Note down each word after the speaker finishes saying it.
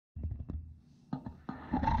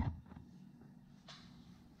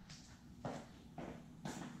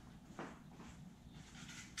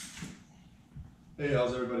Hey,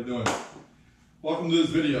 how's everybody doing? Welcome to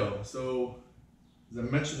this video. So, as I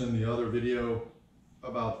mentioned in the other video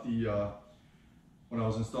about the when I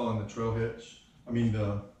was installing the trail hitch,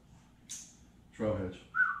 the trail hitch.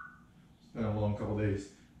 It's been a long couple days.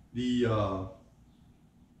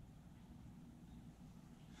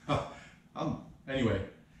 Anyway,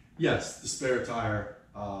 yes, the spare tire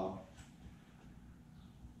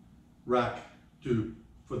rack tube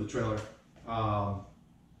for the trailer.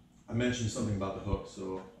 I mentioned something about the hook,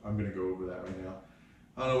 so I'm gonna go over that right now.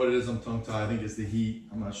 I don't know what it is, I'm tongue-tied. I think it's the heat,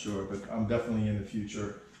 I'm not sure, but I'm definitely in the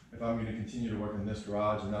future. If I'm gonna continue to work in this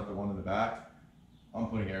garage and not the one in the back, I'm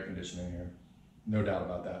putting air conditioning in here. No doubt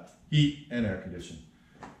about that. Heat and air conditioning.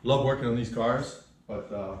 Love working on these cars, but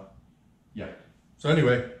yeah. So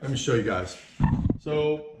anyway, let me show you guys.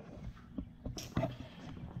 So,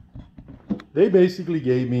 they basically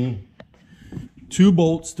gave me 2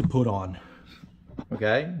 bolts to put on.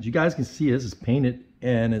 Okay, as you guys can see, this is painted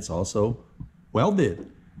and it's also welded.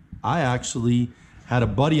 I actually had a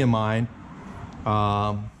buddy of mine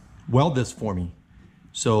weld this for me.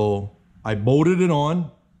 So I bolted it on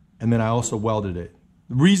and then I also welded it.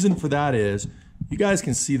 The reason for that is, you guys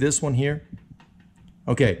can see this one here.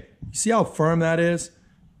 Okay, you see how firm that is?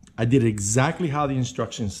 I did exactly how the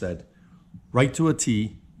instructions said, right to a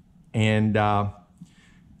T, and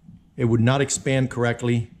it would not expand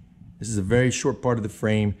correctly. This is a very short part of the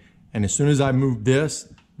frame, and as soon as I moved this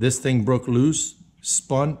thing broke loose,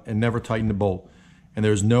 spun, and never tightened the bolt. And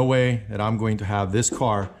there's no way that I'm going to have this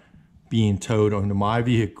car being towed onto my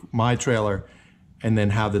vehicle, my trailer, and then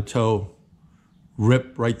have the tow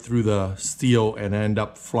rip right through the steel and end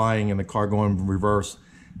up flying and the car going in reverse.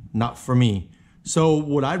 Not for me. So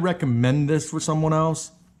would I recommend this for someone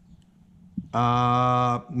else?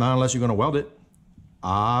 Not unless you're going to weld it.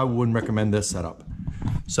 I wouldn't recommend this setup.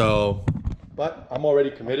 So, but I'm already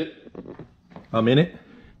committed. I'm in it.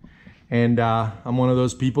 And I'm one of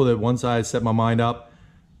those people that once I set my mind up,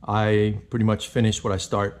 I pretty much finish what I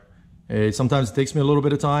start. Sometimes it takes me a little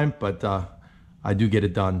bit of time, but I do get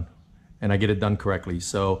it done, and I get it done correctly.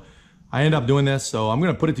 So I end up doing this. So I'm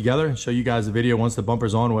gonna put it together and show you guys the video once the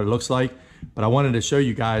bumper's on, what it looks like. But I wanted to show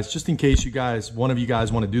you guys, just in case you guys, one of you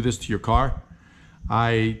guys want to do this to your car.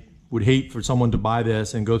 I would hate for someone to buy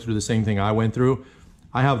this and go through the same thing I went through.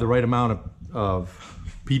 I have the right amount of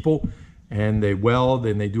people, and they weld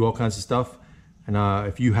and they do all kinds of stuff. And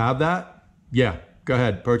if you have that, yeah, go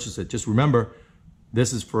ahead, purchase it. Just remember,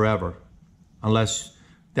 this is forever. Unless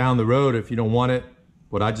down the road, if you don't want it,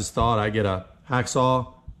 what I just thought, I get a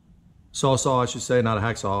hacksaw, saw I should say, not a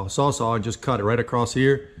hacksaw, saw, and just cut it right across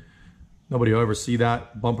here. Nobody will ever see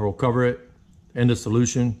that. Bumper will cover it. End of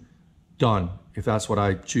solution. Done. If that's what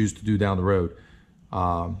I choose to do down the road.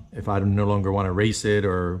 If I no longer want to race it,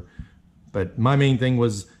 but my main thing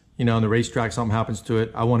was, you know, on the racetrack, something happens to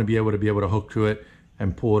it, I want to be able to hook to it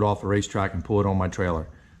and pull it off the racetrack and pull it on my trailer.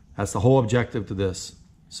 That's the whole objective to this.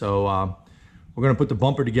 So we're going to put the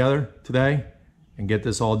bumper together today and get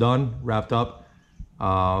this all done, wrapped up.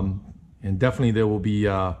 And definitely there will be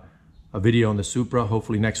a video on the Supra,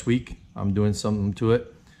 hopefully next week. I'm doing something to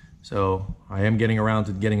it. So I am getting around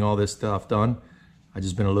to getting all this stuff done. I've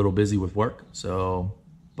just been a little busy with work. So,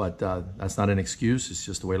 but that's not an excuse. It's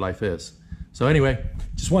just the way life is. So anyway,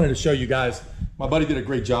 just wanted to show you guys. My buddy did a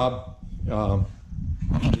great job.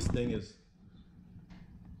 This thing is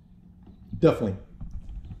definitely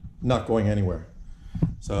not going anywhere.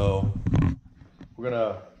 So we're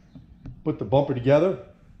gonna put the bumper together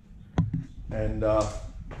and go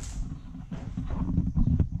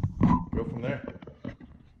from there.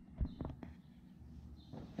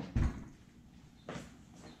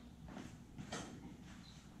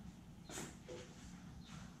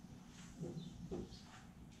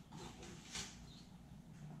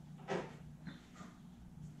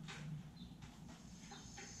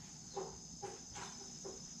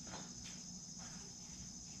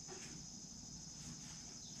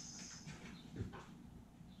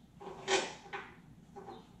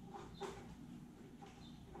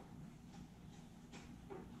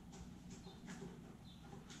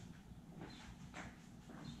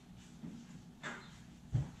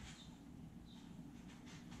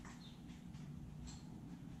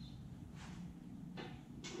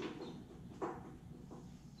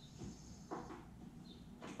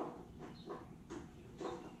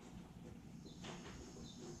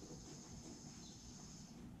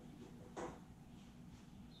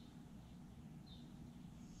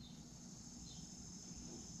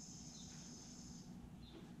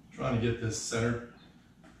 Trying to get this centered.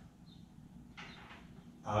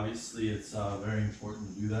 Obviously, it's very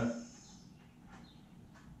important to do that.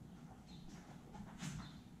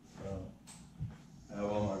 I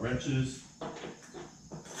have all my wrenches.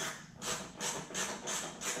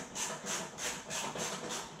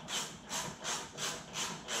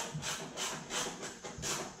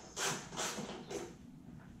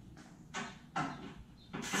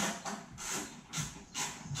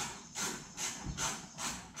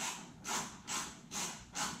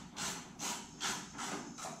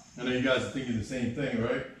 I know you guys are thinking the same thing,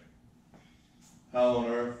 right? How on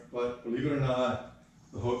earth? But believe it or not,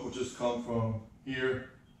 the hook will just come from here,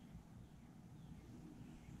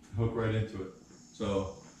 hook right into it.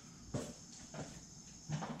 So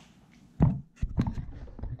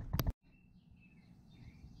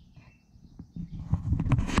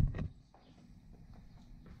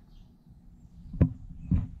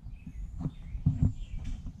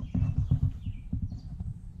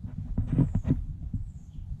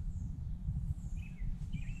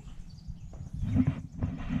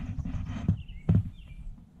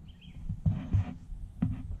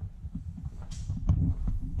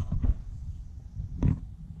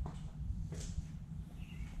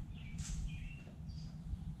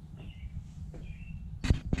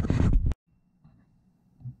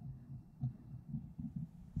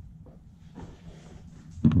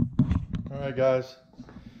alright guys,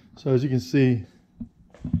 so as you can see,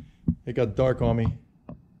 it got dark on me.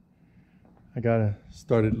 I gotta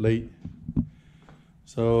start it late.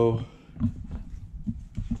 So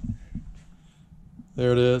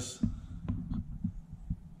there it is,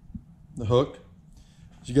 the hook.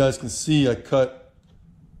 As you guys can see, I cut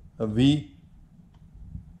a V.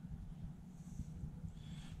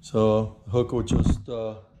 So the hook will just,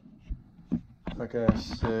 how can I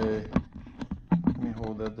say, let me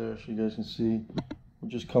hold that there so you guys can see.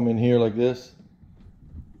 We'll just come in here like this.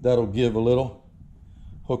 That'll give a little.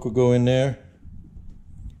 Hook will go in there.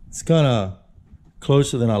 It's kind of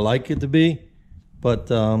closer than I like it to be,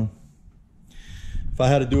 but if I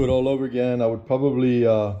had to do it all over again, I would probably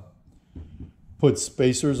put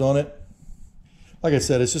spacers on it. Like I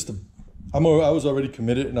said, it's just I was already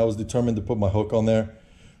committed and I was determined to put my hook on there.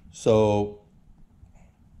 So,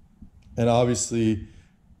 and obviously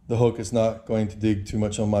the hook is not going to dig too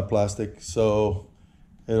much on my plastic, so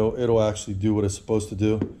it'll actually do what it's supposed to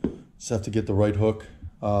do. Just have to get the right hook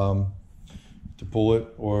to pull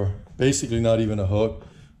it, or basically not even a hook,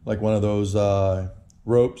 like one of those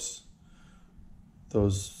ropes,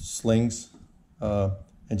 those slings, and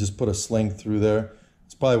just put a sling through there.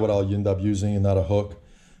 It's probably what I'll end up using and not a hook.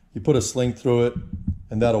 You put a sling through it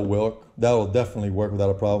and that'll work. That'll definitely work without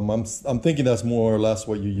a problem. I'm thinking that's more or less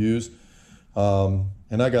what you use.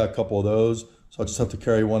 And I got a couple of those, so I just have to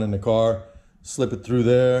carry one in the car, slip it through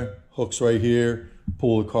there, hooks right here,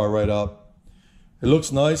 pull the car right up. It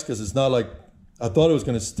looks nice because it's not like, I thought it was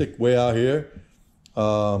gonna stick way out here.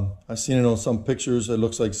 I've seen it on some pictures. It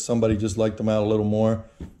looks like somebody just liked them out a little more.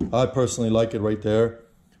 I personally like it right there.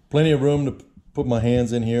 Plenty of room to put my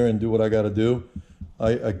hands in here and do what I gotta do.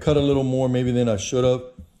 I cut a little more maybe than I should have,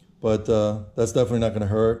 but that's definitely not gonna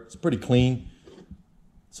hurt. It's pretty clean.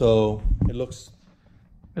 So it looks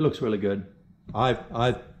really good.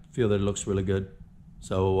 I feel that it looks really good.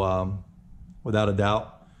 So without a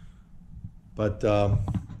doubt. But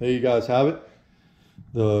there you guys have it.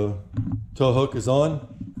 The tow hook is on,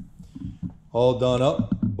 all done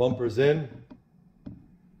up, bumpers in.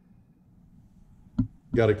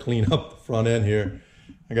 Got to clean up the front end here.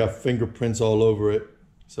 I got fingerprints all over it.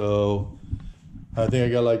 So I think I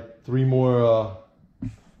got like 3 more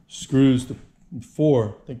screws to,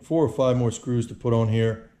 I think 4 or 5 more screws to put on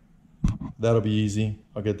here. That'll be easy.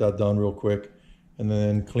 I'll get that done real quick. And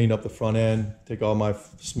then clean up the front end, take all my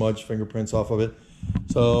smudge fingerprints off of it.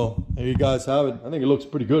 So there you guys have it. I think it looks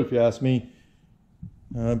pretty good if you ask me.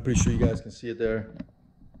 I'm pretty sure you guys can see it there.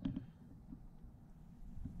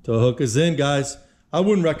 Tow hook is in, guys. I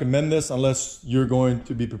wouldn't recommend this unless you're going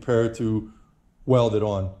to be prepared to weld it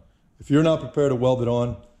on. If you're not prepared to weld it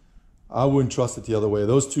on, I wouldn't trust it the other way.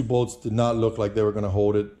 Those 2 bolts did not look like they were going to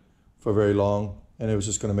hold it for very long, and it was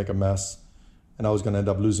just going to make a mess. And I was going to end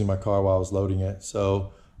up losing my car while I was loading it.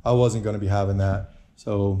 So I wasn't going to be having that.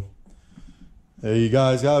 So there you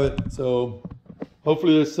guys have it. So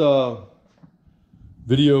hopefully this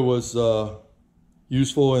video was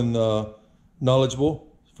useful and knowledgeable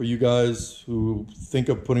for you guys who think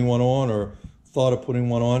of putting one on or thought of putting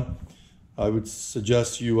one on. I would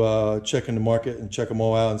suggest you check in the market and check them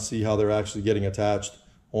all out and see how they're actually getting attached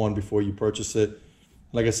on before you purchase it.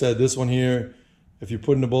 Like I said, this one here, if you're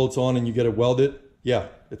putting the bolts on and you get it welded, yeah,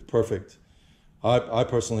 it's perfect. I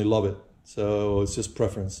personally love it. So it's just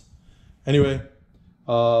preference. Anyway,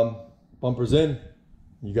 bumpers in.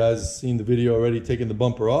 You guys have seen the video already taking the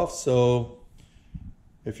bumper off. So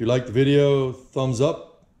If you like the video, thumbs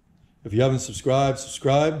up. If you haven't subscribed,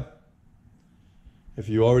 subscribe. If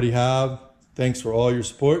you already have, thanks for all your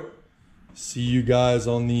support. See you guys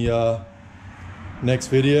on the next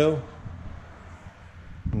video.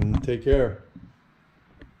 And take care.